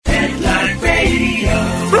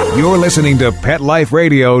You're listening to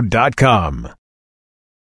PetLifeRadio.com.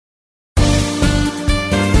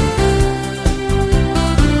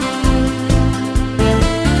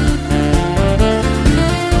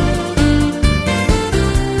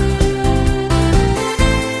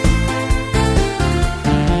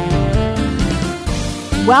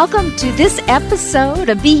 Welcome to this episode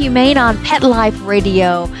of Be Humane on Pet Life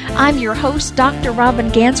Radio. I'm your host, Dr.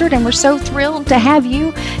 Robin Ganzert, and we're so thrilled to have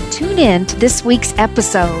you tune in to this week's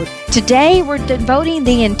episode. Today, we're devoting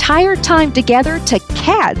the entire time together to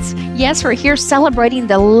cats. Yes, we're here celebrating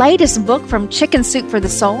the latest book from Chicken Soup for the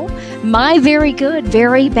Soul, My Very Good,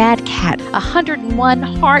 Very Bad Cat, 101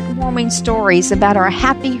 heartwarming stories about our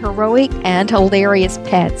happy, heroic, and hilarious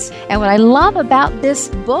pets. And what I love about this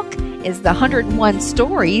book is the 101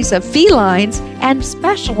 stories of felines, and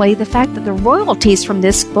especially the fact that the royalties from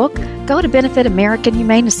this book go to benefit American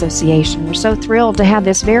Humane Association. We're so thrilled to have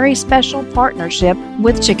this very special partnership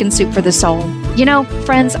with Chicken Soup for the Soul. You know,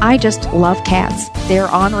 friends, I just love cats.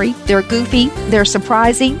 They're ornery, they're goofy, they're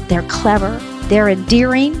surprising, they're clever, they're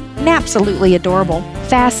endearing, and absolutely adorable.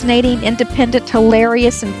 Fascinating, independent,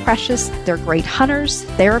 hilarious, and precious. They're great hunters,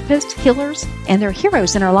 therapists, healers, and they're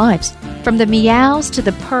heroes in our lives. From the meows to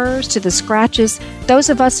the purrs to the scratches, those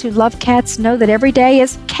of us who love cats know that every day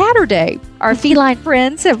is Catter Day. Our feline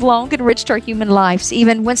friends have long enriched our human lives.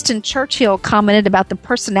 Even Winston Churchill commented about the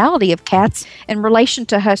personality of cats in relation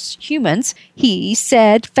to us humans. He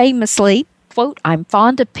said famously, quote, "I'm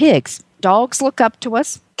fond of pigs. Dogs look up to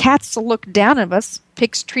us. Cats look down at us.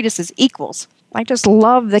 Pigs treat us as equals." I just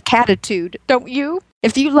love the catitude, don't you?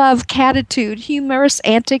 If you love catitude, humorous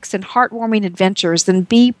antics, and heartwarming adventures, then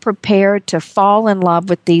be prepared to fall in love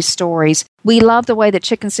with these stories. We love the way that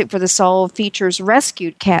Chicken Soup for the Soul features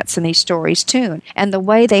rescued cats in these stories, too, and the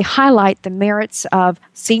way they highlight the merits of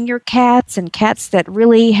senior cats and cats that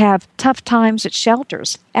really have tough times at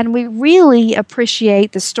shelters. And we really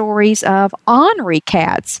appreciate the stories of ornery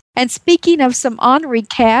cats. And speaking of some ornery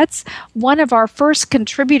cats, one of our first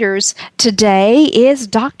contributors today is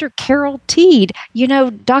Dr. Carol Teed. You know,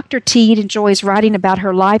 Dr. Teed enjoys writing about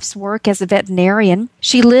her life's work as a veterinarian.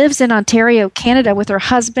 She lives in Ontario, Canada with her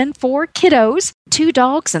husband, 4 kiddos, 2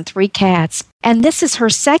 dogs, and 3 cats. And this is her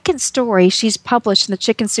second story she's published in the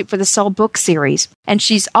Chicken Soup for the Soul book series. And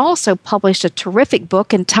she's also published a terrific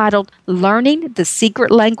book entitled Learning the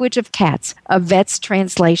Secret Language of Cats, a Vet's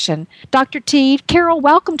Translation. Dr. Teed, Carol,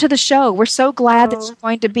 welcome to the show. We're so glad that you're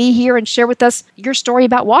going to be here and share with us your story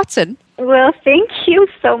about Watson. Well, thank you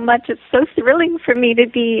so much. It's so thrilling for me to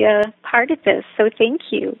be a part of this, so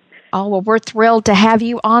thank you. Oh, well, we're thrilled to have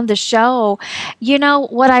you on the show. You know,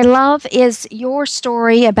 what I love is your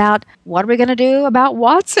story about what are we going to do about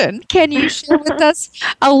Watson. Can you share with us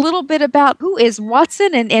a little bit about who is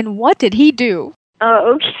Watson and what did he do?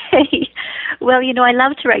 Oh, okay. Well, you know, I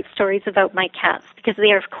love to write stories about my cats because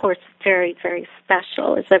they are, of course, very, very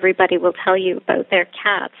special, as everybody will tell you about their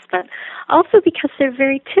cats, but also because they're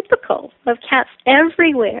very typical of cats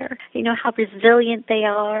everywhere. You know, how resilient they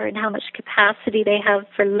are and how much capacity they have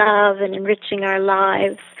for love and enriching our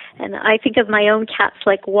lives. And I think of my own cats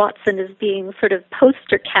like Watson as being sort of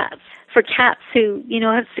poster cats for cats who, you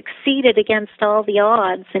know, have succeeded against all the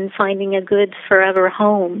odds in finding a good forever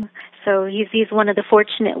home. So he's one of the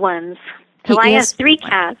fortunate ones. So I have 3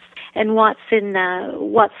 cats, and Watson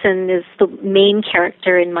is the main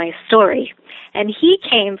character in my story. And he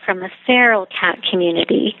came from a feral cat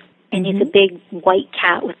community, and he's a big white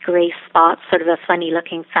cat with gray spots, sort of a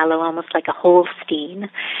funny-looking fellow, almost like a Holstein.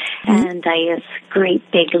 And he has great,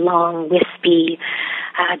 big, long, wispy,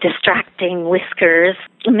 distracting whiskers.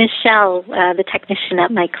 Michelle, the technician at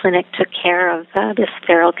my clinic, took care of this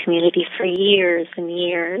feral community for years and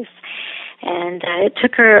years. And it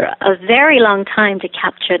took her a very long time to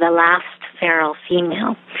capture the last feral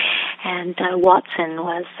female. And Watson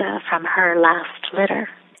was from her last litter.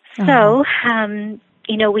 So,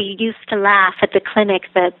 you know, we used to laugh at the clinic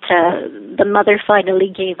that the mother finally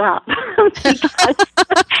gave up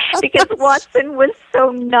because Watson was so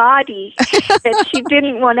naughty that she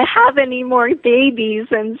didn't want to have any more babies,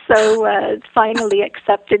 and so finally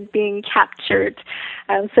accepted being captured.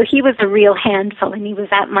 So he was a real handful, and he was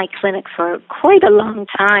at my clinic for quite a long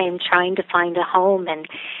time trying to find a home. And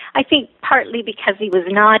I think partly because he was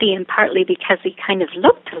naughty and partly because he kind of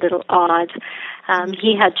looked a little odd,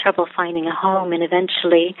 he had trouble finding a home. And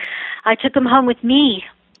eventually I took him home with me.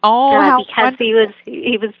 Because he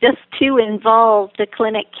was just too involved, a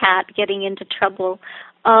clinic cat, getting into trouble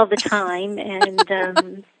all the time.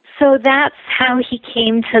 And so that's how he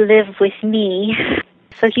came to live with me.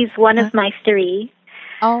 So he's one of my 3.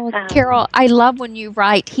 Oh, Carol, I love when you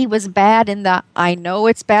write, he was bad in the I know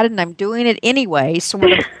it's bad and I'm doing it anyway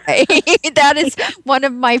sort of way. That is one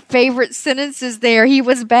of my favorite sentences there. He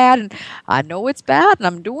was bad and I know it's bad and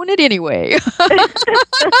I'm doing it anyway.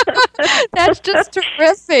 That's just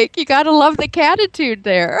terrific. You got to love the catitude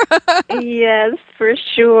there. Yes, for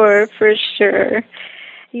sure, for sure.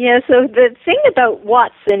 Yeah, so the thing about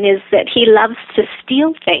Watson is that he loves to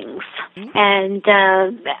steal things. And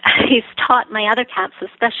he's taught my other cats,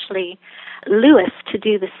 especially Lewis, to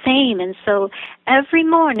do the same. And so every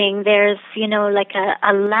morning there's, like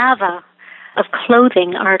a lava of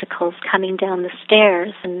clothing articles coming down the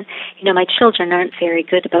stairs. And, my children aren't very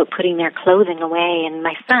good about putting their clothing away. And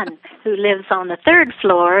my son, who lives on the third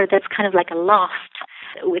floor, that's kind of like a loft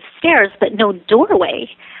with stairs but no doorway.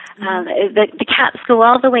 The cats go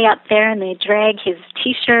all the way up there and they drag his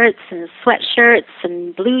T-shirts and sweatshirts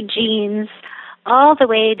and blue jeans all the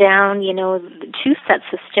way down, 2 sets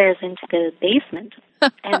of stairs into the basement.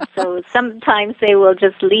 And so sometimes they will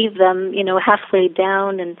just leave them, halfway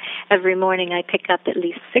down, and every morning I pick up at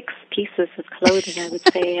least 6 pieces of clothing, I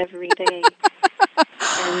would say, every day.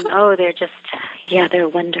 And, they're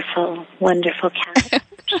wonderful, wonderful cats.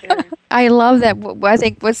 Sure. I love that. I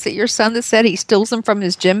think, was it your son that said he steals them from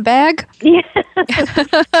his gym bag? Yeah.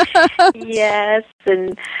 Yes,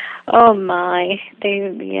 and oh my,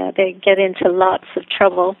 they get into lots of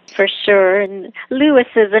trouble for sure. And Lewis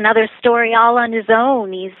is another story all on his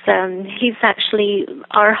own. He's actually,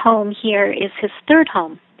 our home here is his third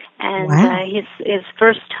home. And wow. His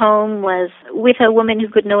first home was with a woman who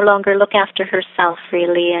could no longer look after herself,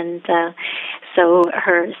 really, and so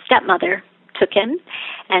her stepmother took him,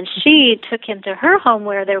 and she took him to her home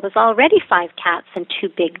where there was already 5 cats and 2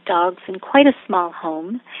 big dogs and quite a small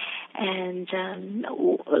home. And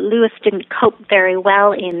Lewis didn't cope very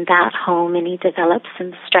well in that home, and he developed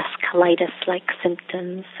some stress colitis-like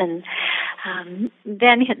symptoms. And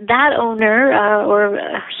then that owner, or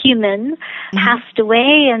human, passed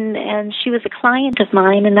away, and she was a client of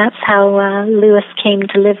mine, and that's how Lewis came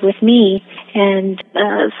to live with me. And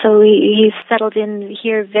so he's settled in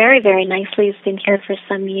here very, very nicely. He's been here for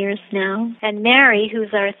some years now. And Mary,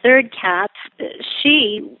 who's our third cat,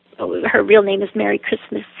 her real name is Merry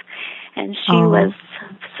Christmas. And she was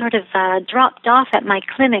sort of dropped off at my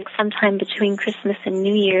clinic sometime between Christmas and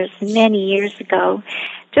New Year's many years ago,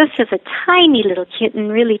 just as a tiny little kitten,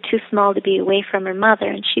 really too small to be away from her mother.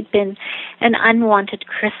 And she'd been an unwanted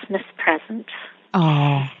Christmas present.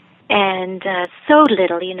 Oh. And so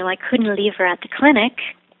little, I couldn't leave her at the clinic.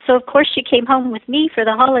 So, of course, she came home with me for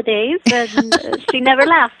the holidays, and she never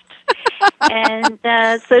left. And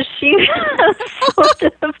so she sort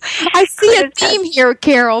of... I see a theme here,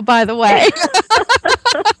 Carol, by the way.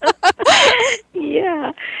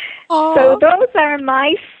 Yeah. Aww. So those are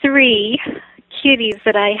my 3 kitties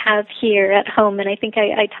that I have here at home, and I think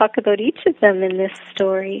I talk about each of them in this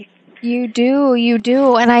story. You do.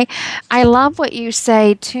 And I love what you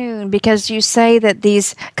say, too, because you say that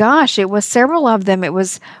it was several of them. It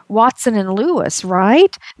was Watson and Lewis,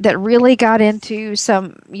 right, that really got into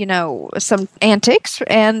some antics,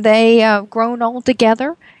 and they grown old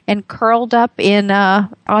together and curled up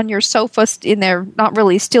on your sofa in there, not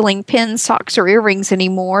really stealing pins, socks, or earrings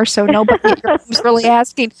anymore. So nobody at your home's really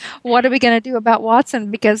asking, what are we going to do about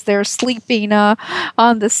Watson, because they're sleeping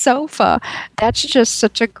on the sofa. That's just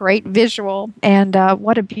such a great visual, and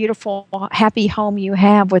what a beautiful, happy home you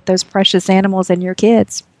have with those precious animals and your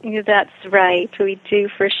kids. That's right. We do,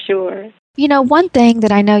 for sure. One thing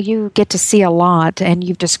that I know you get to see a lot, and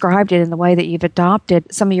you've described it in the way that you've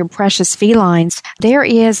adopted some of your precious felines, there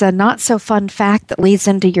is a not-so-fun fact that leads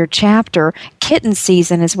into your chapter. Kitten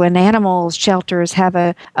season is when animal shelters have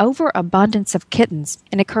an overabundance of kittens,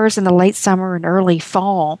 and occurs in the late summer and early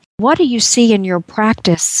fall. What do you see in your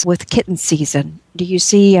practice with kitten season? Do you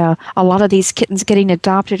see a lot of these kittens getting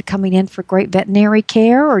adopted, coming in for great veterinary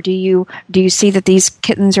care, or do you see that these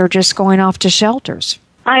kittens are just going off to shelters?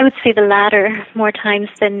 I would say the latter more times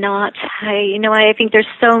than not. I think there's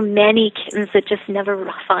so many kittens that just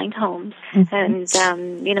never find homes. Mm-hmm. And,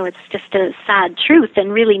 it's just a sad truth.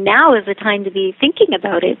 And really now is the time to be thinking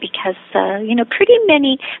about it because,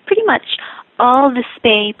 pretty much all the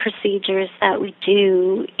spay procedures that we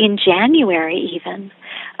do in January even,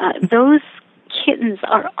 those kittens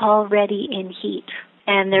are already in heat.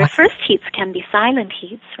 And their first heats can be silent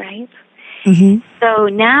heats, right? Mm-hmm. So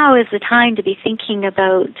now is the time to be thinking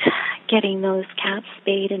about getting those cats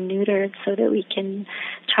spayed and neutered so that we can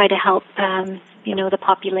try to help, the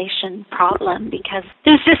population problem, because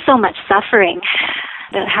there's just so much suffering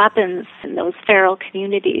that happens in those feral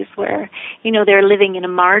communities where, they're living in a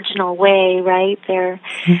marginal way, right? They're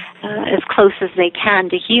as close as they can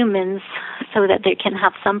to humans so that they can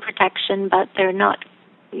have some protection, but they're not,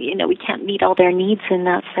 we can't meet all their needs in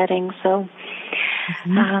that setting. So,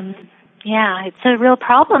 it's a real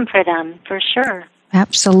problem for them, for sure.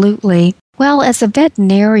 Absolutely. Well, as a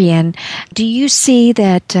veterinarian, do you see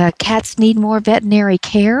that cats need more veterinary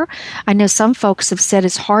care? I know some folks have said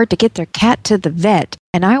it's hard to get their cat to the vet,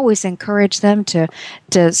 and I always encourage them to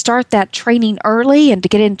start that training early and to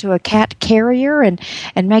get into a cat carrier and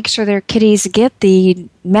make sure their kitties get the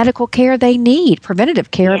medical care they need, preventative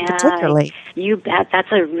care particularly. You bet.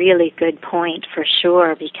 That's a really good point for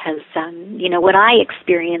sure, because, what I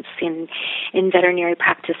experience in veterinary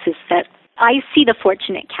practice is that I see the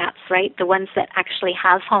fortunate cats, right, the ones that actually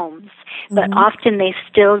have homes, but often they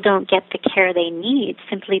still don't get the care they need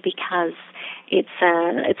simply because it's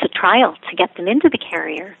a trial to get them into the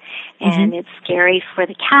carrier, and it's scary for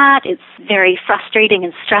the cat. It's very frustrating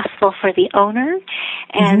and stressful for the owner,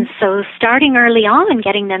 and so starting early on and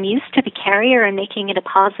getting them used to the carrier and making it a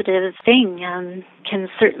positive thing can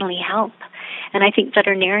certainly help. And I think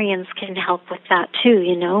veterinarians can help with that too,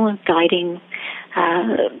 guiding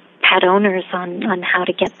pet owners on how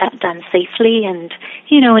to get that done safely and,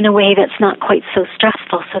 in a way that's not quite so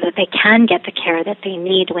stressful so that they can get the care that they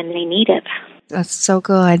need when they need it. That's so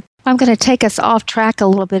good. I'm going to take us off track a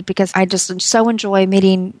little bit because I just so enjoy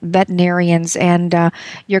meeting veterinarians, and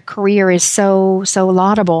your career is so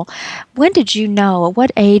laudable. When did you know, at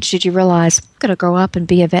what age did you realize I'm going to grow up and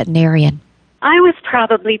be a veterinarian? I was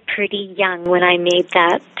probably pretty young when I made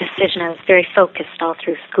that decision. I was very focused all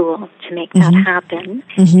through school to make that happen.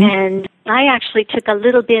 And I actually took a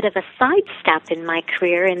little bit of a sidestep in my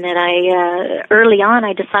career in that early on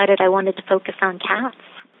I decided I wanted to focus on cats.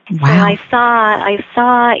 Wow. So I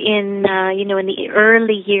saw in, in the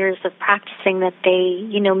early years of practicing that they,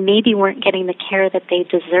 maybe weren't getting the care that they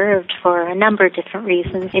deserved for a number of different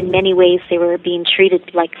reasons. In many ways, they were being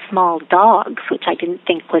treated like small dogs, which I didn't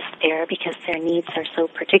think was fair because their needs are so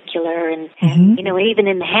particular. And even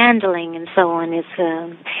in the handling and so on is,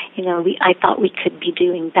 I thought we could be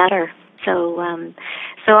doing better. So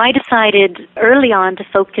I decided early on to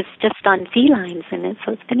focus just on felines, and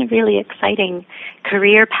so it's been a really exciting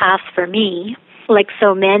career path for me. Like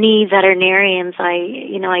so many veterinarians,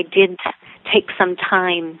 I did take some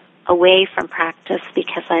time away from practice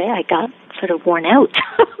because I got sort of worn out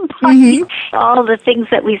by all the things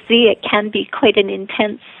that we see. It can be quite an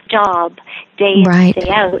intense job, day in, day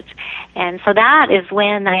out. And so that is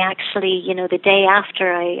when I actually, the day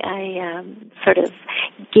after I sort of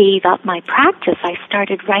gave up my practice, I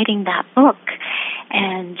started writing that book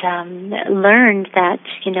and learned that,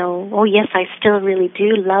 oh yes, I still really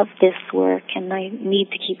do love this work and I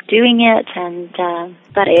need to keep doing it. And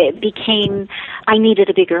but it became, I needed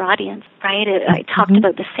a bigger audience, right? I talked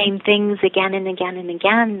about the same things again and again and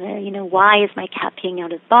again. Why is my cat peeing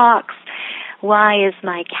out of the box? Why is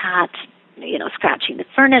my cat, scratching the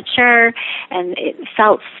furniture? And it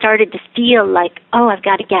started to feel like, oh, I've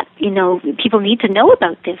got to get, people need to know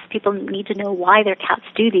about this. People need to know why their cats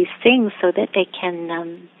do these things so that they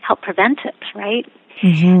can help prevent it, right?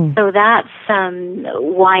 So that's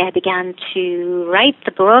why I began to write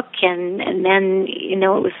the book, and then, it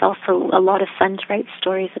was also a lot of fun to write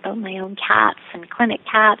stories about my own cats and clinic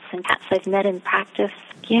cats and cats I've met in practice.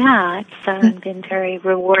 Yeah, it's been very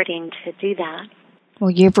rewarding to do that. Well,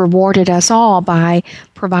 you've rewarded us all by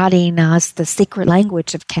providing us the secret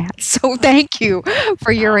language of cats. So thank you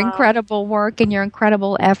for your incredible work and your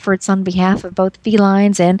incredible efforts on behalf of both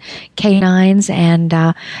felines and canines, and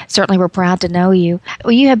certainly we're proud to know you.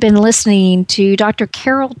 Well, you have been listening to Dr.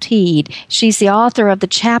 Carol Teed. She's the author of the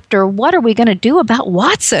chapter, What Are We Going to Do About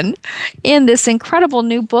Watson?, in this incredible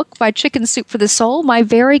new book by Chicken Soup for the Soul, My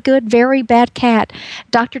Very Good, Very Bad Cat.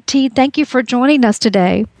 Dr. Teed, thank you for joining us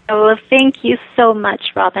today. Oh, well, thank you so much,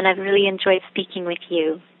 Robin. I've really enjoyed speaking with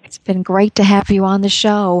you. It's been great to have you on the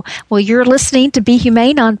show. Well, you're listening to Be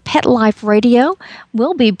Humane on Pet Life Radio.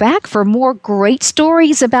 We'll be back for more great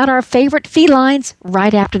stories about our favorite felines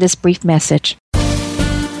right after this brief message.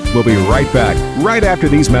 We'll be right back, right after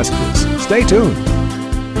these messages. Stay tuned.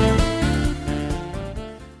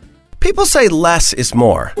 People say less is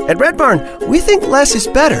more. At Red Barn, we think less is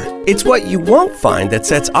better. It's what you won't find that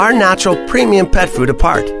sets our natural premium pet food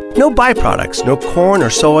apart. No byproducts, no corn or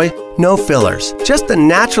soy, no fillers. Just the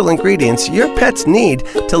natural ingredients your pets need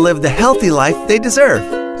to live the healthy life they deserve.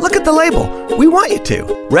 Look at the label. We want you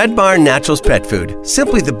to. Red Barn Naturals Pet Food.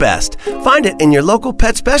 Simply the best. Find it in your local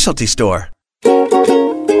pet specialty store.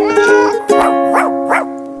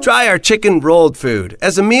 Try our chicken rolled food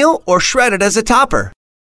as a meal or shredded as a topper.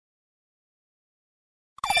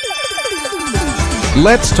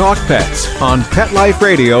 Let's Talk Pets on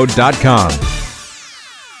PetLifeRadio.com.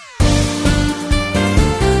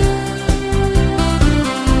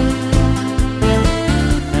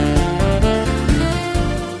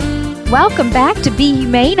 Welcome back to Be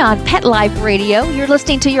Humane on Pet Life Radio. You're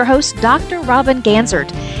listening to your host, Dr. Robin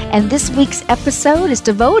Ganzert. And this week's episode is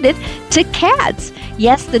devoted to cats.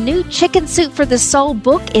 Yes, the new Chicken Soup for the Soul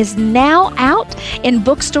book is now out in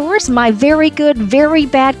bookstores. My Very Good, Very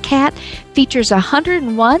Bad Cat features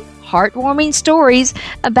 101 heartwarming stories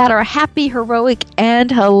about our happy, heroic, and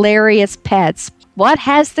hilarious pets. What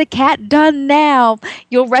has the cat done now?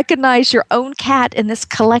 You'll recognize your own cat in this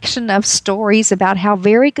collection of stories about how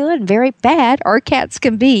very good and very bad our cats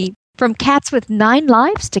can be. From cats with 9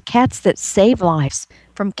 lives to cats that save lives.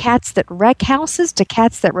 From cats that wreck houses to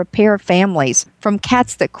cats that repair families. From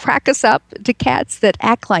cats that crack us up to cats that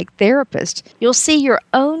act like therapists. You'll see your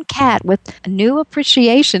own cat with a new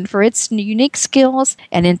appreciation for its unique skills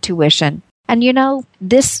and intuition. And you know,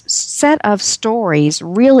 this set of stories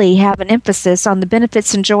really have an emphasis on the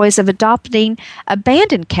benefits and joys of adopting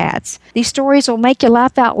abandoned cats. These stories will make you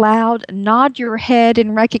laugh out loud, nod your head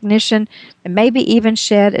in recognition, and maybe even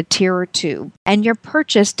shed a tear or two. And your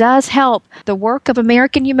purchase does help the work of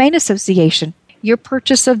American Humane Association. Your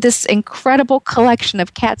purchase of this incredible collection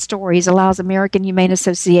of cat stories allows American Humane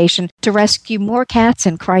Association to rescue more cats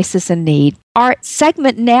in crisis and need. Our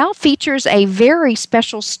segment now features a very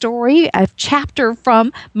special story, a chapter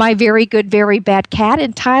from My Very Good, Very Bad Cat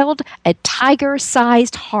entitled A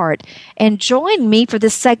Tiger-Sized Heart. And join me for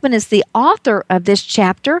this segment is the author of this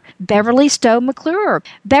chapter, Beverly Stowe McClure.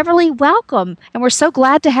 Beverly, welcome, and we're so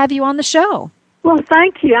glad to have you on the show. Well,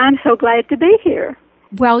 thank you. I'm so glad to be here.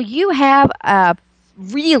 Well, you have a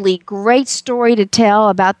really great story to tell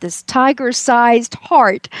about this tiger-sized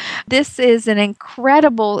heart. This is an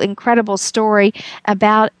incredible, incredible story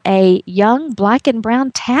about a young black and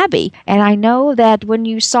brown tabby. And I know that when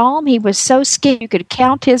you saw him, he was so skinny you could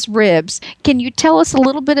count his ribs. Can you tell us a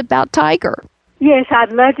little bit about Tiger? Yes,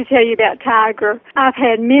 I'd love to tell you about Tiger. I've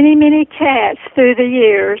had many, many cats through the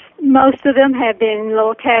years. Most of them have been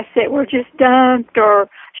little cats that were just dumped or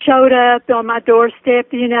showed up on my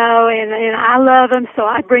doorstep, you know, and I love them, so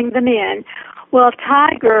I bring them in. Well,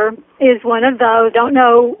 Tiger is one of those. Don't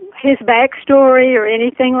know his backstory or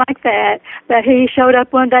anything like that, but he showed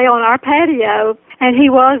up one day on our patio, and he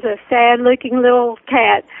was a sad-looking little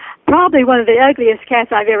cat. Probably one of the ugliest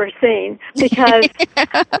cats I've ever seen because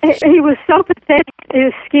he was so pathetic. He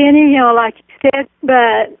was skinny, you know, like you said,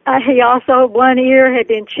 but he also, one ear had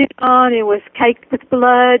been chewed on and was caked with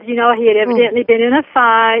blood. You know, he had evidently been in a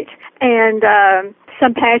fight, and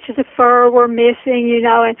some patches of fur were missing, you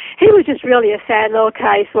know, and he was just really a sad little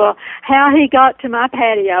case. Well, how he got to my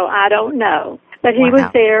patio, I don't know. But he was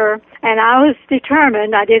there, and I was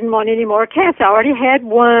determined I didn't want any more cats. I already had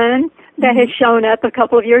one that had shown up a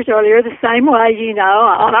couple of years earlier the same way, you know,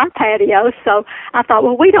 on our patio. So I thought,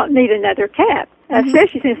 well, we don't need another cat,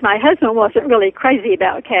 especially since my husband wasn't really crazy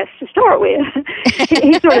about cats to start with.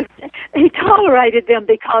 he tolerated them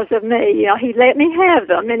because of me. You know, he let me have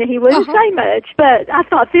them, and he wouldn't say much. But I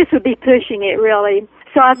thought this would be pushing it, really.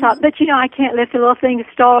 So I thought, but, you know, I can't let the little thing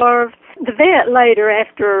starve. The vet later,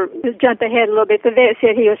 after jump ahead a little bit, the vet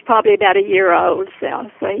said he was probably about a year old. So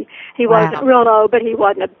he wasn't real old, but he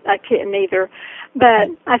wasn't a kitten either. But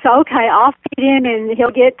I thought, okay, I'll feed him, and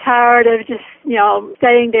he'll get tired of just, you know,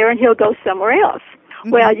 staying there, and he'll go somewhere else.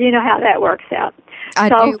 Well, you know how that works out. I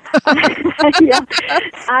do. Yeah,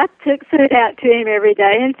 I took food out to him every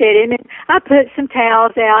day and fed him, and I put some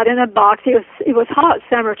towels out in a box. It was hot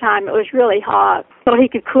summertime. It was really hot, so he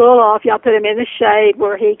could cool off. Y'all put him in the shade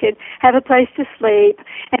where he could have a place to sleep,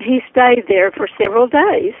 and he stayed there for several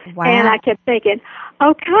days. Wow. And I kept thinking,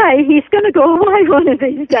 okay, he's going to go away one of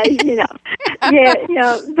these days, you know. Yeah, you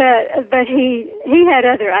know, but he had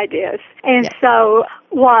other ideas. And so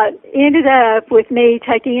what ended up with me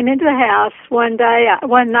taking him into the house one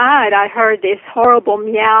night, I heard this horrible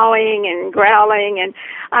meowing and growling, and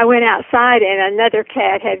I went outside, and another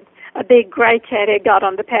cat a big gray cat had got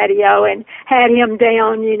on the patio and had him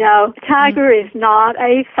down, you know. Tiger is not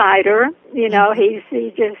a fighter. You know, he's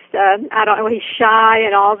just, I don't know, he's shy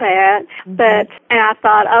and all that. But, and I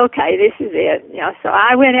thought, okay, this is it. You know, so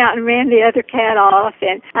I went out and ran the other cat off,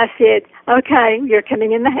 and I said, okay, you're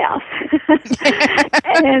coming in the house.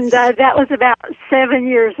 And that was about 7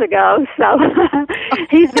 years ago. So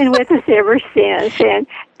he's been with us ever since. And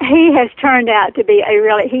he has turned out to be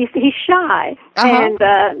he's shy. And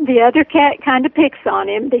the other cat kind of picks on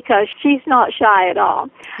him because she's not shy at all.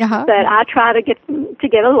 But I try to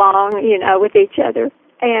get along, you know, with each other.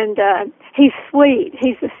 And he's sweet.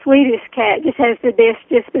 He's the sweetest cat, just has the best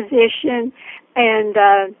disposition. And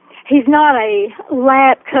he's not a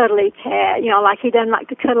lap cuddly cat, like he doesn't like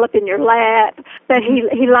to cuddle up in your lap, but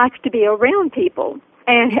he likes to be around people,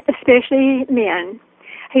 and especially men.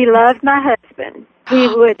 He loved my husband. He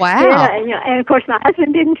would wow. and of course my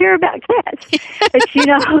husband didn't care about cats. But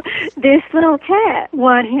this little cat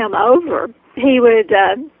won him over. He would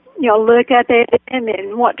look up at him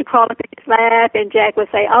and want to crawl up in his lap, and Jack would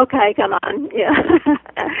say, "Okay, come on."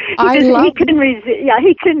 He couldn't resist. Yeah,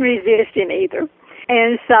 he couldn't resist him either.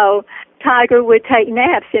 And so Tiger would take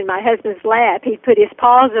naps in my husband's lap. He'd put his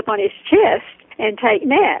paws up on his chest and take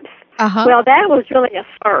naps. Uh-huh. Well, that was really a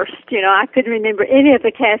first. I couldn't remember any of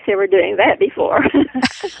the cats ever doing that before.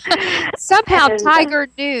 Somehow Tiger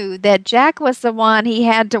knew that Jack was the one he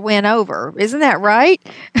had to win over. Isn't that right?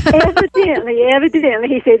 Evidently.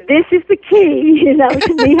 He said, this is the key,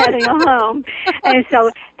 to me having a home. And so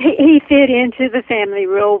he fit into the family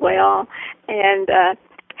real well. And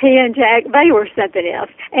he and Jack, they were something else.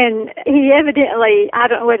 And he evidently, I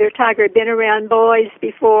don't know whether Tiger had been around boys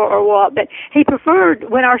before or what, but he preferred,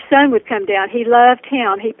 when our son would come down, he loved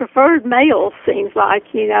him. He preferred males, seems like,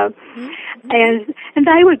 Mm-hmm. And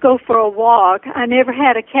they would go for a walk. I never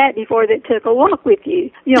had a cat before that took a walk with you.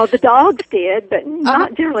 The dogs did, but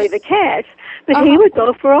not generally the cats. But he would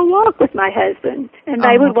go for a walk with my husband, and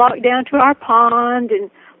they would walk down to our pond and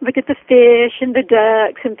look at the fish and the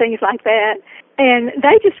ducks and things like that. And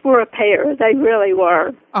they just were a pair. They really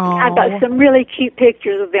were. I've got some really cute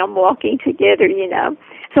pictures of them walking together,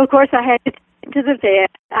 So, of course, I had to take him to the vet.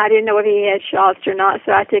 I didn't know if he had shots or not,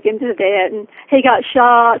 so I took him to the vet. And he got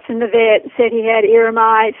shots, and the vet said he had ear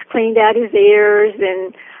mites, cleaned out his ears,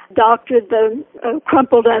 and doctored the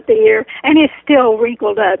crumpled up ear. And it's still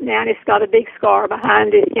wrinkled up now, and it's got a big scar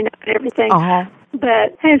behind it, and everything.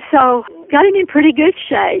 And so got him in pretty good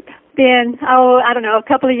shape. Then, I don't know, a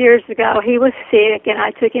couple of years ago, he was sick, and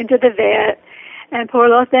I took him to the vet, and poor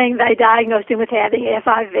little thing, they diagnosed him with having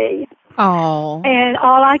FIV. Oh. And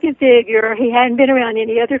all I can figure, he hadn't been around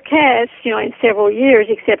any other cats, in several years,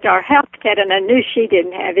 except our house cat, and I knew she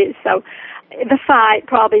didn't have it, so the fight.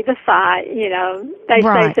 They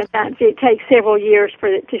say sometimes it takes several years for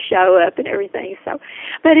it to show up and everything. So,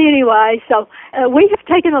 but anyway, we have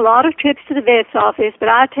taken a lot of trips to the vet's office, but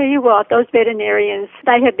I tell you what, those veterinarians,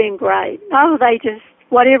 they have been great. They just,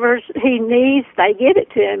 whatever he needs, they give it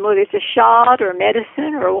to him, whether it's a shot or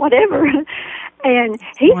medicine or whatever. And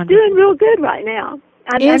he's doing real good right now.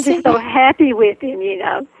 I'm just so happy with him,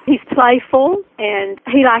 He's playful, and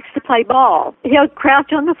he likes to play ball. He'll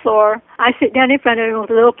crouch on the floor. I sit down in front of him with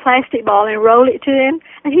a little plastic ball and roll it to him,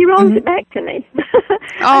 and he rolls it back to me.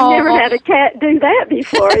 I've never had a cat do that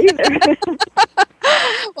before either.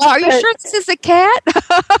 Well, are you sure this is a cat?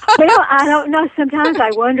 Well, I don't know. Sometimes I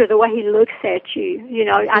wonder the way he looks at you.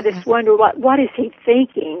 I just wonder what is he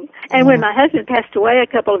thinking. And when my husband passed away a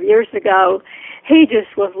couple of years ago, he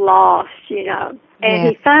just was lost, And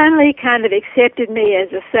he finally kind of accepted me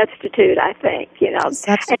as a substitute, I think, And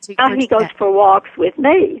now he goes for walks with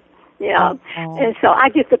me, And so I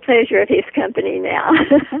get the pleasure of his company now.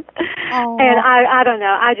 And I don't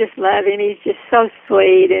know, I just love him. He's just so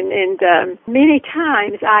sweet. And many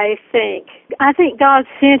times I think God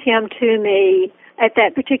sent him to me at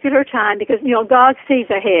that particular time because, God sees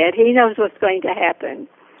ahead. He knows what's going to happen.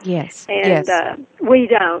 Yes. And we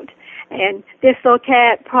don't. And this little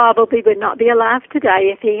cat probably would not be alive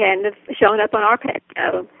today if he hadn't shown up on our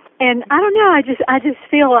patio. And I don't know, I just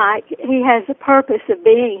feel like he has a purpose of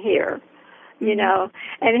being here, And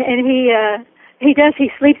he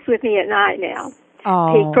sleeps with me at night now.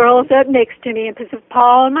 Oh. He curls up next to me and puts a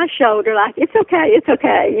paw on my shoulder like, it's okay, And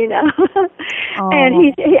I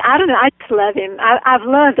don't know, I just love him. I've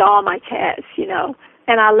loved all my cats,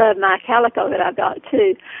 And I love my calico that I've got,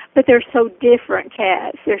 too. But they're so different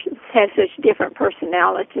cats. They have such different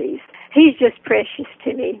personalities. He's just precious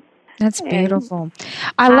to me. That's beautiful.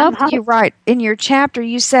 I love that you write in your chapter,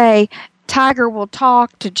 you say, Tiger will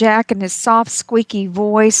talk to Jack in his soft, squeaky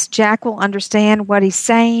voice. Jack will understand what he's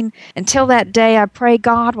saying. Until that day, I pray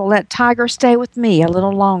God will let Tiger stay with me a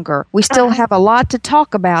little longer. We still have a lot to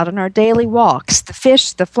talk about on our daily walks. The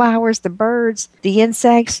fish, the flowers, the birds, the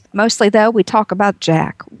insects. Mostly, though, we talk about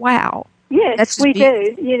Jack. Wow. Yes, we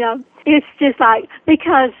do. It's just like,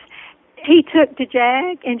 because he took to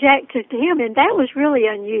Jack and Jack took to him, and that was really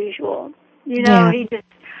unusual. He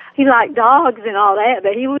liked dogs and all that,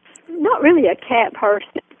 but he was not really a cat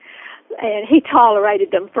person, and he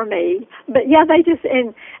tolerated them for me. But they just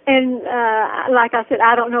and like I said,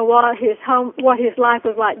 I don't know what his life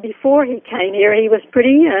was like before he came here. He was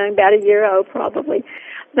pretty young, about a year old probably,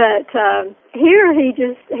 But here he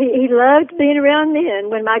loved being around men.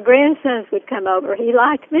 When my grandsons would come over, he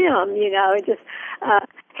liked them, you know.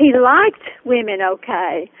 He liked women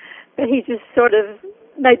okay, but he just sort of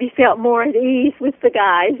maybe felt more at ease with the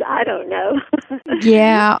guys. I don't know.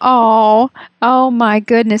 Yeah. Oh my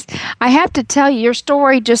goodness. I have to tell you, your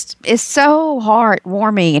story just is so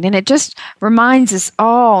heartwarming, and it just reminds us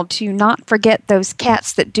all to not forget those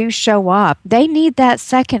cats that do show up. They need that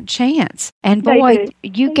second chance. And boy,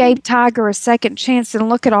 you gave Tiger a second chance, and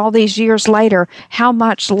look at all these years later, how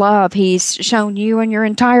much love he's shown you and your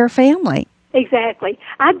entire family. Exactly.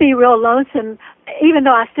 I'd be real lonesome. Even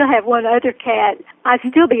though I still have one other cat, I'd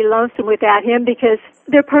still be lonesome without him because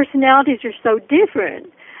their personalities are so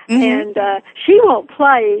different. Mm-hmm. And she won't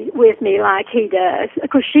play with me like he does. Of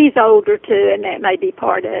course, she's older, too, and that may be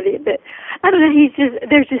part of it. But I don't know,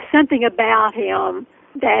 there's just something about him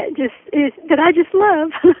that I just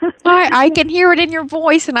love. I can hear it in your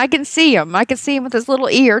voice, and I can see him. I can see him with his little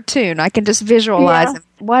ear, too, and I can just visualize him.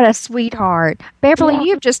 What a sweetheart. Beverly,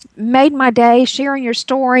 you've just made my day sharing your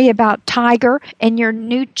story about Tiger and your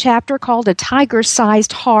new chapter called A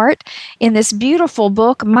Tiger-Sized Heart in this beautiful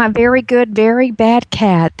book, My Very Good, Very Bad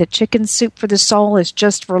Cat, that Chicken Soup for the Soul is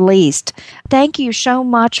just released. Thank you so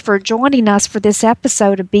much for joining us for this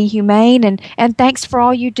episode of Be Humane, and thanks for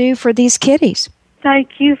all you do for these kitties.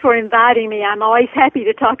 Thank you for inviting me. I'm always happy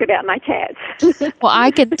to talk about my cats. Well,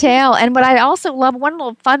 I can tell. And what I also love, one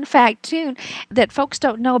little fun fact, too, that folks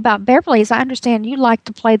don't know about Beverly is I understand you like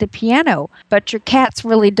to play the piano, but your cats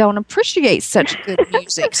really don't appreciate such good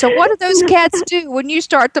music. So what do those cats do when you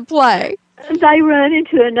start to play? They run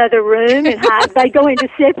into another room and hide. They go into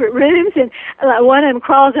separate rooms, and one of them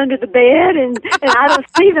crawls under the bed, and I don't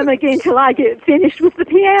see them again until I get finished with the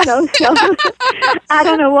piano. So I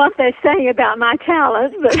don't know what they're saying about my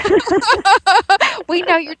talent, but we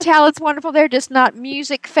know your talent's wonderful. They're just not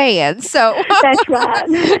music fans. So that's right.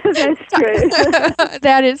 That's true.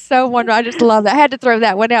 That is so wonderful. I just love that. I had to throw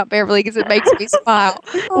that one out, Beverly, because it makes me smile.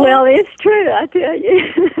 Well, it's true, I tell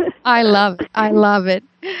you. I love it. I love it.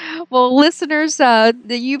 Well, listeners,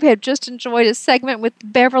 you have just enjoyed a segment with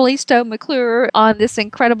Beverly Stowe McClure on this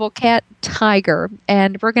incredible cat, Tiger.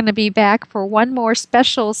 And we're going to be back for one more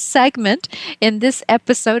special segment in this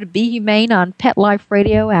episode of Be Humane on Pet Life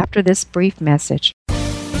Radio after this brief message.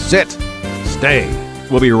 Sit. Stay.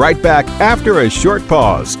 We'll be right back after a short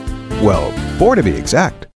pause. Well, 4 to be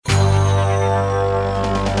exact.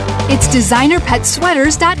 It's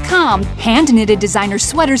DesignerPetSweaters.com. Hand-knitted designer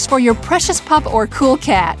sweaters for your precious pup or cool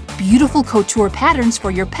cat. Beautiful couture patterns for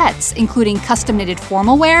your pets, including custom-knitted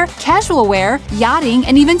formal wear, casual wear, yachting,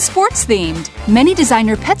 and even sports-themed. Many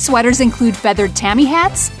designer pet sweaters include feathered tammy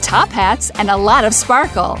hats, top hats, and a lot of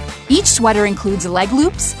sparkle. Each sweater includes leg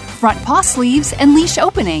loops, front paw sleeves, and leash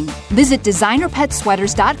opening. Visit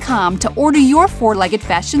DesignerPetSweaters.com to order your 4-legged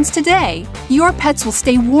fashions today. Your pets will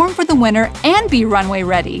stay warm for the winter and be runway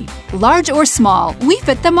ready. Large or small, we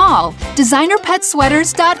fit them all.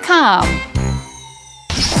 DesignerPetSweaters.com.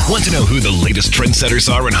 Want to know who the latest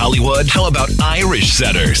trendsetters are in Hollywood? How about Irish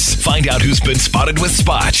setters? Find out who's been spotted with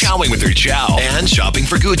spots, chowing with their chow, and shopping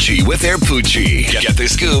for Gucci with their Poochie. Get the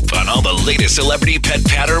scoop on all the latest celebrity pet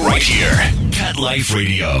patter right here. Pet Life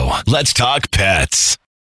Radio. Let's talk pets.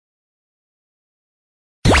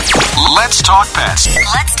 Let's talk pets.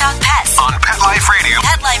 Let's talk pets On Pet Life Radio.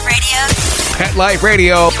 Pet Life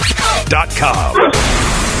Radio. PetLifeRadio.com.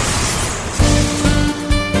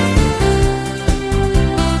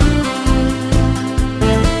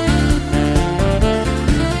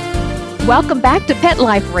 Welcome back to Pet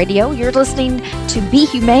Life Radio. You're listening to Be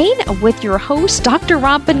Humane with your host, Dr.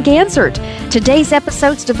 Robin Ganzert. Today's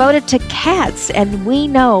episode's devoted to cats, and we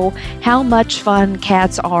know how much fun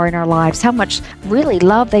cats are in our lives, how much really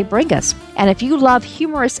love they bring us. And if you love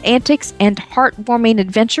humorous antics and heartwarming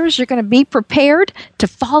adventures, you're going to be prepared to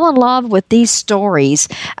fall in love with these stories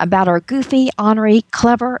about our goofy, ornery,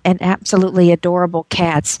 clever, and absolutely adorable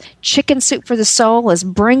cats. Chicken Soup for the Soul is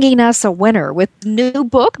bringing us a winner with the new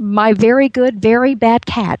book, My Very Good, Very Bad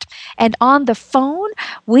Cat. And on the phone,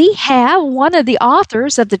 we have one of the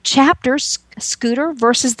authors of the chapters, Scooter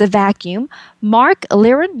versus the Vacuum. Mark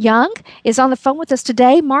Liren Young is on the phone with us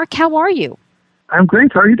today. Mark, how are you? I'm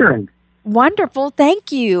great. How are you doing? Wonderful.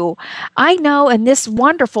 Thank you. I know in this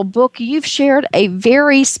wonderful book, you've shared a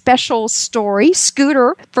very special story,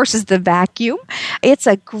 Scooter versus the Vacuum. It's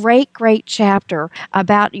a great, great chapter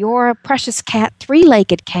about your precious cat,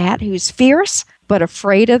 3-legged cat, who's fierce but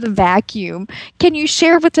afraid of the vacuum. Can you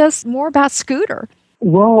share with us more about Scooter?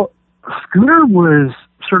 Well, Scooter was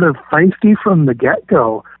sort of feisty from the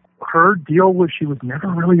get-go. her deal was she was never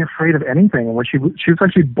really afraid of anything. And when she was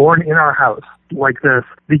actually born in our house like this.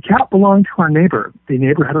 The cat belonged to our neighbor. The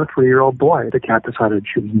neighbor had a 3-year-old boy. The cat decided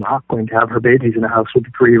she was not going to have her babies in a house with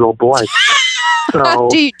a 3-year-old boy. So,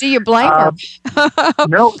 do you blame her?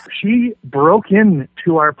 No, she broke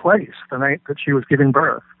into our place the night that she was giving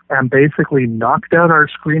birth and basically knocked out our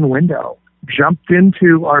screen window, jumped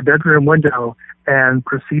into our bedroom window, and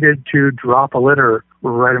proceeded to drop a litter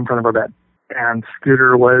right in front of our bed. And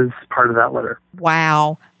Scooter was part of that litter.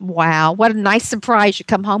 Wow. What a nice surprise. You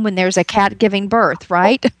come home and there's a cat giving birth,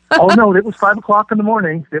 right? Oh, no, it was 5 o'clock in the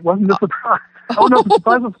morning. It wasn't a surprise. Oh, no, the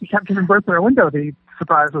surprise was the cat giving birth in our window. The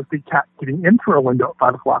surprise was the cat getting in through a window at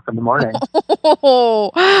 5 o'clock in the morning.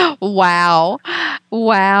 Oh, wow.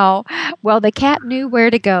 Well, the cat knew where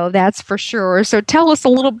to go, that's for sure. So tell us a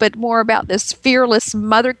little bit more about this fearless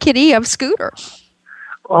mother kitty of Scooter.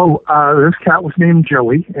 Oh, this cat was named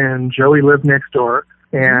Joey, and Joey lived next door.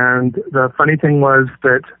 And the funny thing was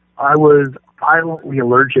that I was violently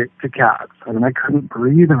allergic to cats. I mean, I couldn't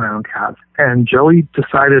breathe around cats. And Joey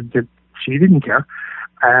decided that she didn't care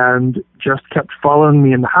and just kept following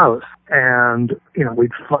me in the house. And, you know,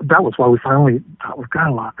 that was why we finally thought, we've got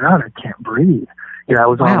to lock her out. I can't breathe. You know, I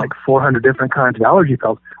was on like 400 different kinds of allergy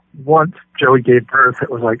pills. Once Joey gave birth,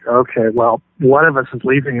 it was like, okay, well, one of us is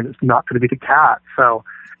leaving and it's not going to be the cat. So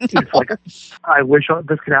it's like, I wish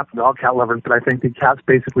this could happen to all cat lovers, but I think the cats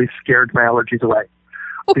basically scared my allergies away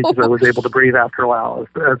because I was able to breathe after a while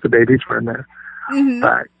as the babies were in there. Mm-hmm.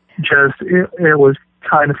 But just, it was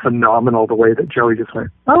kind of phenomenal the way that Joey just went,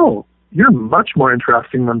 oh, you're much more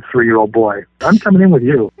interesting than 3-year-old boy. I'm coming in with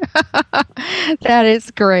you. That is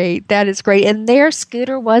great. And there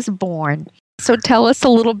Scooter was born. So tell us a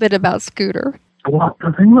little bit about Scooter. Well,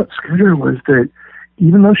 the thing about Scooter was that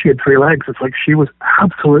even though she had 3 legs, it's like she was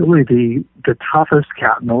absolutely the toughest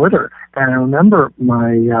cat in the litter. And I remember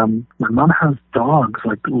my mom has dogs,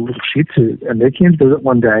 like little Shih Tzus, and they came to visit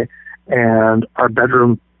one day, and our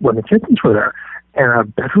bedroom, when the kittens were there, and our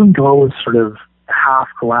bedroom door was sort of half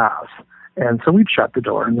glass. And so we'd shut the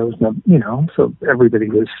door, and there was no, so everybody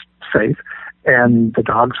was safe. And the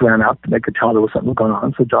dogs ran up, and they could tell there was something going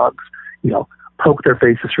on. So dogs, poked their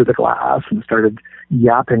faces through the glass and started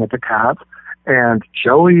yapping at the cats. And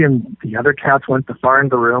Joey and the other cats went to far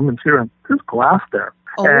into the room and see, there's glass there.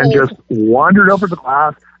 Oh. And just wandered over the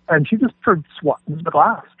glass, and she just started swatting the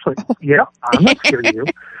glass. She's like, yeah, I'm not scared of you.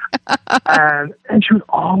 And she was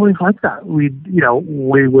always like that. We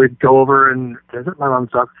would go over and visit my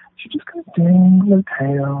mom's dog. She just kind of dangle her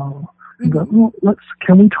tail. And go, well,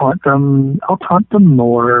 can we taunt them? I'll taunt them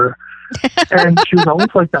more. And she was always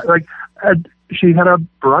like that. Like, she had a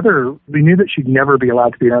brother. We knew that she'd never be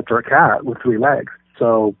allowed to be an outdoor cat with 3 legs.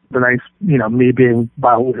 So the nice, me being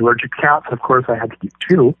violently allergic to cats, of course, I had to keep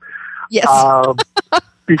 2. Yes.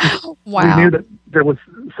 Because we knew that there was,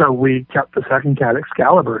 so we kept the second cat,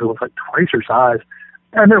 Excalibur, who was like twice her size.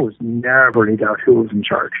 And there was never any doubt who was in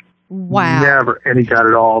charge. Wow. Never any doubt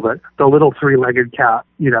at all that the little 3-legged cat,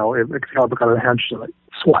 if Excalibur got a hand, she like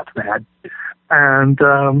swats the head and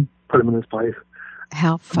put him in his place.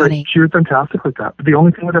 How funny. But she was fantastic like that. But the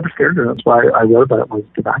only thing that ever scared her, that's why I wrote about it, was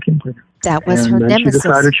the vacuum cleaner. That was her nemesis. And then she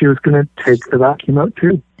decided she was going to take the vacuum out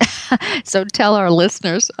too. So tell our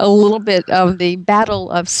listeners a little bit of the battle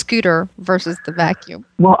of Scooter versus the vacuum.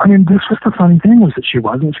 Well, I mean, this was the funny thing, was that she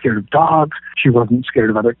wasn't scared of dogs. She wasn't scared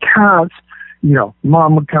of other cats.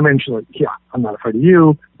 Mom would come in, she's like, yeah, I'm not afraid of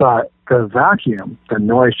you. But the vacuum, the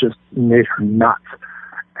noise just made her nuts.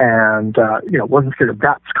 And, wasn't scared of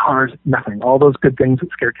bats, cars, nothing. All those good things that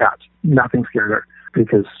scare cats, nothing scared her.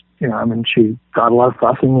 Because, she got a lot of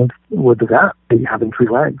fussing with the vet having 3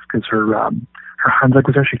 legs, because her hind leg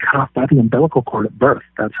was actually cut off by the umbilical cord at birth.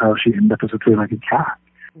 That's how she ended up as a 3-legged cat.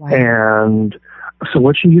 Wow. And so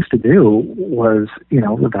what she used to do was,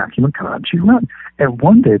 the vacuum would come out and she'd run. And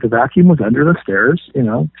one day the vacuum was under the stairs,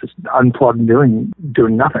 just unplugged and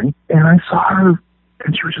doing nothing. And I saw her,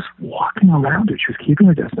 and she was just walking around it. She was keeping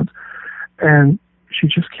her distance. And she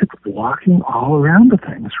just kept walking all around the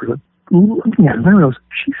thing, sort of looking at it. And I realized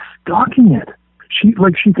she's stalking it. She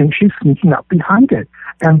thinks she's sneaking up behind it.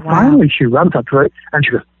 And finally she runs up to it, and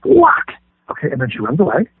she goes, whack! Okay, and then she runs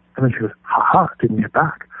away. And then she goes, ha-ha, didn't get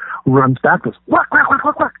back. Runs back, goes, whack, whack, whack,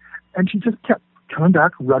 whack, whack. And she just kept coming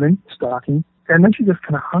back, running, stalking. And then she just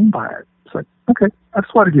kind of hung by it. It's like, okay, I've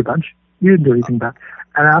swatted you a bunch. You didn't do anything back.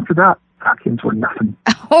 And after that, vacuums were nothing.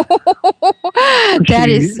 That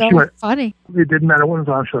is so funny. It didn't matter what was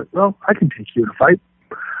on. She was like, well, I can take you in a fight.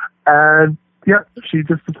 And yeah, she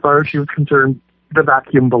just, as far as she was concerned, the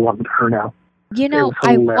vacuum belonged to her now. You know, It was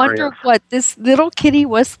I hilarious. wonder what this little kitty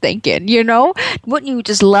was thinking, you know? Wouldn't you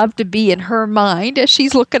just love to be in her mind as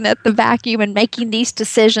she's looking at the vacuum and making these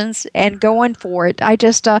decisions and going for it? I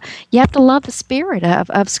just, you have to love the spirit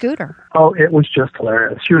of Scooter. Oh, it was just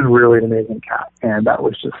hilarious. She was really an amazing cat. And that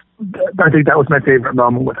was just, I think that was my favorite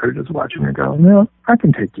moment with her, just watching her go, no, I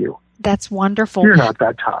can take you. That's wonderful. You're not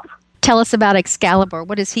that tough. Tell us about Excalibur.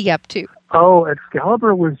 What is he up to? Oh,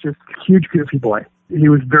 Excalibur was just a huge, goofy boy. He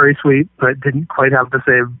was very sweet, but didn't quite have the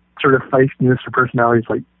same sort of feistiness or personality.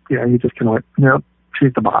 Like, he just kind of went, no,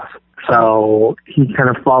 she's the boss. So he kind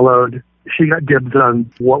of followed. She got dibs on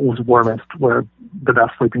what was warmest, where the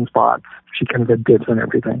best sleeping spots. She kind of got dibs on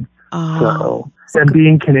everything. Oh. And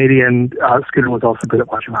being Canadian, Scooter was also good at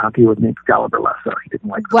watching hockey with me. Excalibur less, so he didn't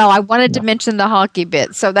like that. Well, I wanted to mention the hockey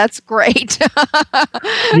bit, so that's great.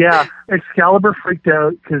 Yeah, Excalibur freaked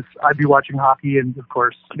out because I'd be watching hockey, and of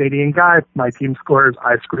course, Canadian guy, my team scores,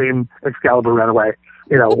 I scream, Excalibur ran away.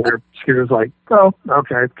 Where Scooter's like, oh,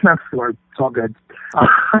 okay, Canucks scored, it's all good.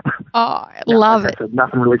 I love it.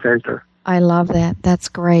 Nothing really fazed her. I love that. That's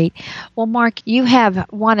great. Well, Mark, you have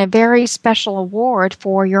won a very special award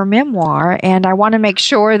for your memoir, and I want to make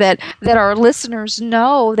sure that our listeners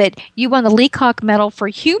know that you won the Leacock Medal for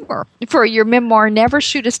humor for your memoir, Never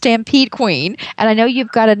Shoot a Stampede Queen. And I know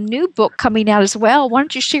you've got a new book coming out as well. Why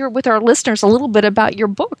don't you share with our listeners a little bit about your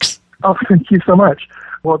books? Oh, thank you so much.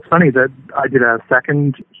 Well, it's funny that I did a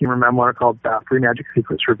second humor memoir called Three Magic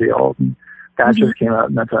Secrets Revealed, and that just came out,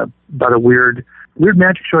 and that's about a weird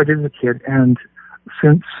magic show I did as a kid. And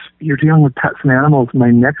since you're dealing with pets and animals,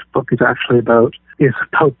 my next book is actually about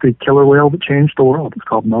the killer whale that changed the world. It's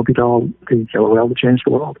called Moby Doll, the killer whale that changed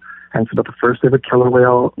the world. And it's about the first ever killer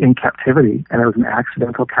whale in captivity, and it was an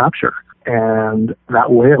accidental capture. And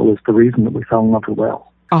that whale was the reason that we fell in love with whales.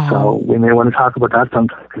 Oh. So we may want to talk about that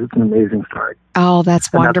sometime because it's an amazing story. Oh,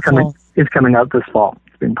 that's wonderful. It's coming out this fall.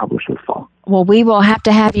 It's being published this fall. Well, we will have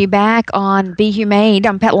to have you back on Be Humane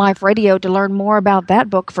on Pet Life Radio to learn more about that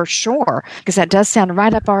book for sure, because that does sound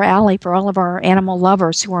right up our alley for all of our animal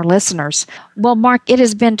lovers who are listeners. Well, Mark, it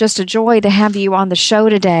has been just a joy to have you on the show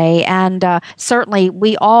today, and certainly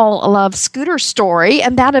we all love Scooter's story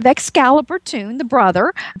and that of Excalibur Toon, the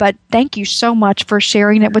brother, but thank you so much for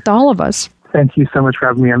sharing it with all of us. Thank you so much for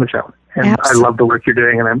having me on the show. And Absolutely. I love the work you're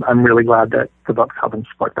doing, and I'm really glad that the book's helping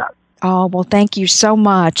support that. Oh, well, thank you so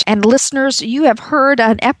much. And listeners, you have heard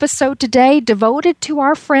an episode today devoted to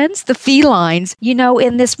our friends, the felines.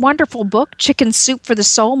 In this wonderful book, Chicken Soup for the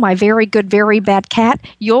Soul, My Very Good, Very Bad Cat,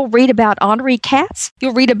 you'll read about ornery cats.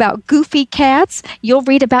 You'll read about goofy cats. You'll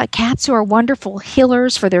read about cats who are wonderful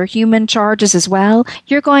healers for their human charges as well.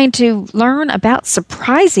 You're going to learn about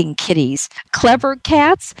surprising kitties, clever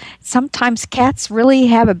cats. Sometimes cats really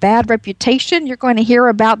have a bad reputation. You're going to hear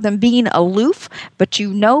about them being aloof, but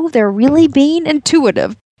they're really being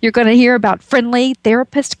intuitive. You're going to hear about friendly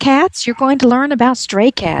therapist cats. You're going to learn about stray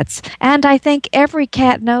cats. And I think every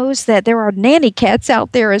cat knows that there are nanny cats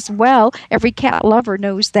out there as well. Every cat lover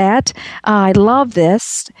knows that. I love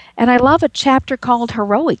this. And I love a chapter called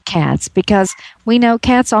Heroic Cats, because we know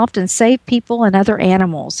cats often save people and other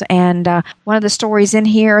animals. And one of the stories in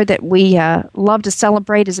here that we love to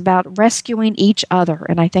celebrate is about rescuing each other.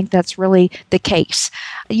 And I think that's really the case.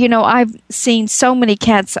 I've seen so many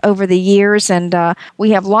cats over the years, and we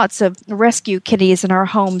have lots of rescue kitties in our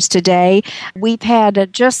homes today. We've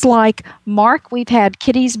had, just like Mark, we've had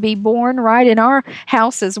kitties be born right in our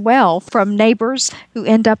house as well from neighbors who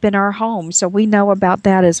end up in our home. So we know about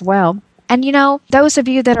that as well. And those of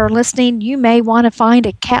you that are listening, you may want to find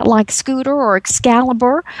a cat like Scooter or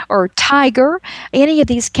Excalibur or Tiger, any of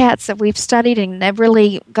these cats that we've studied and have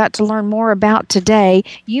really got to learn more about today.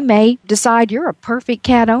 You may decide you're a perfect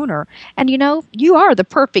cat owner. And you are the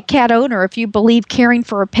perfect cat owner if you believe caring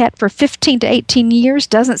for a pet for 15 to 18 years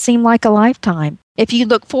doesn't seem like a lifetime. If you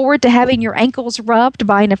look forward to having your ankles rubbed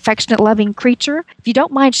by an affectionate, loving creature, if you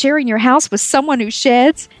don't mind sharing your house with someone who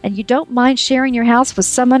sheds, and you don't mind sharing your house with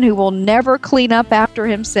someone who will never clean up after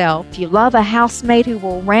himself, if you love a housemate who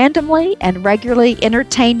will randomly and regularly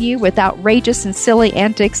entertain you with outrageous and silly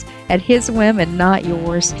antics at his whim and not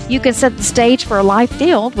yours, you can set the stage for a life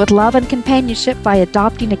filled with love and companionship by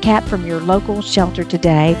adopting a cat from your local shelter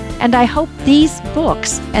today. And I hope these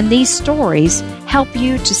books and these stories help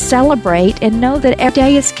you to celebrate and know that every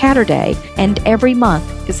day is Catter Day and every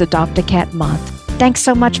month is Adopt a Cat Month. Thanks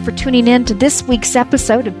so much for tuning in to this week's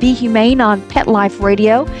episode of Be Humane on Pet Life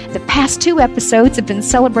Radio. The past 2 episodes have been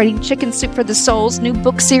celebrating Chicken Soup for the Soul's new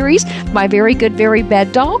book series, My Very Good, Very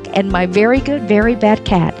Bad Dog and My Very Good, Very Bad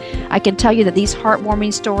Cat. I can tell you that these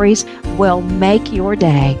heartwarming stories will make your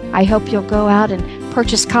day. I hope you'll go out and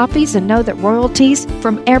Purchase copies and know that royalties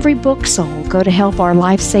from every book sold go to help our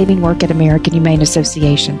life-saving work at American Humane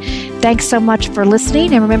Association. Thanks so much for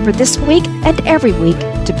listening, and remember this week and every week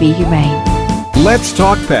to be humane. Let's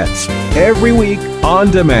Talk Pets, every week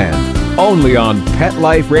on demand, only on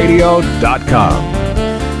PetLifeRadio.com.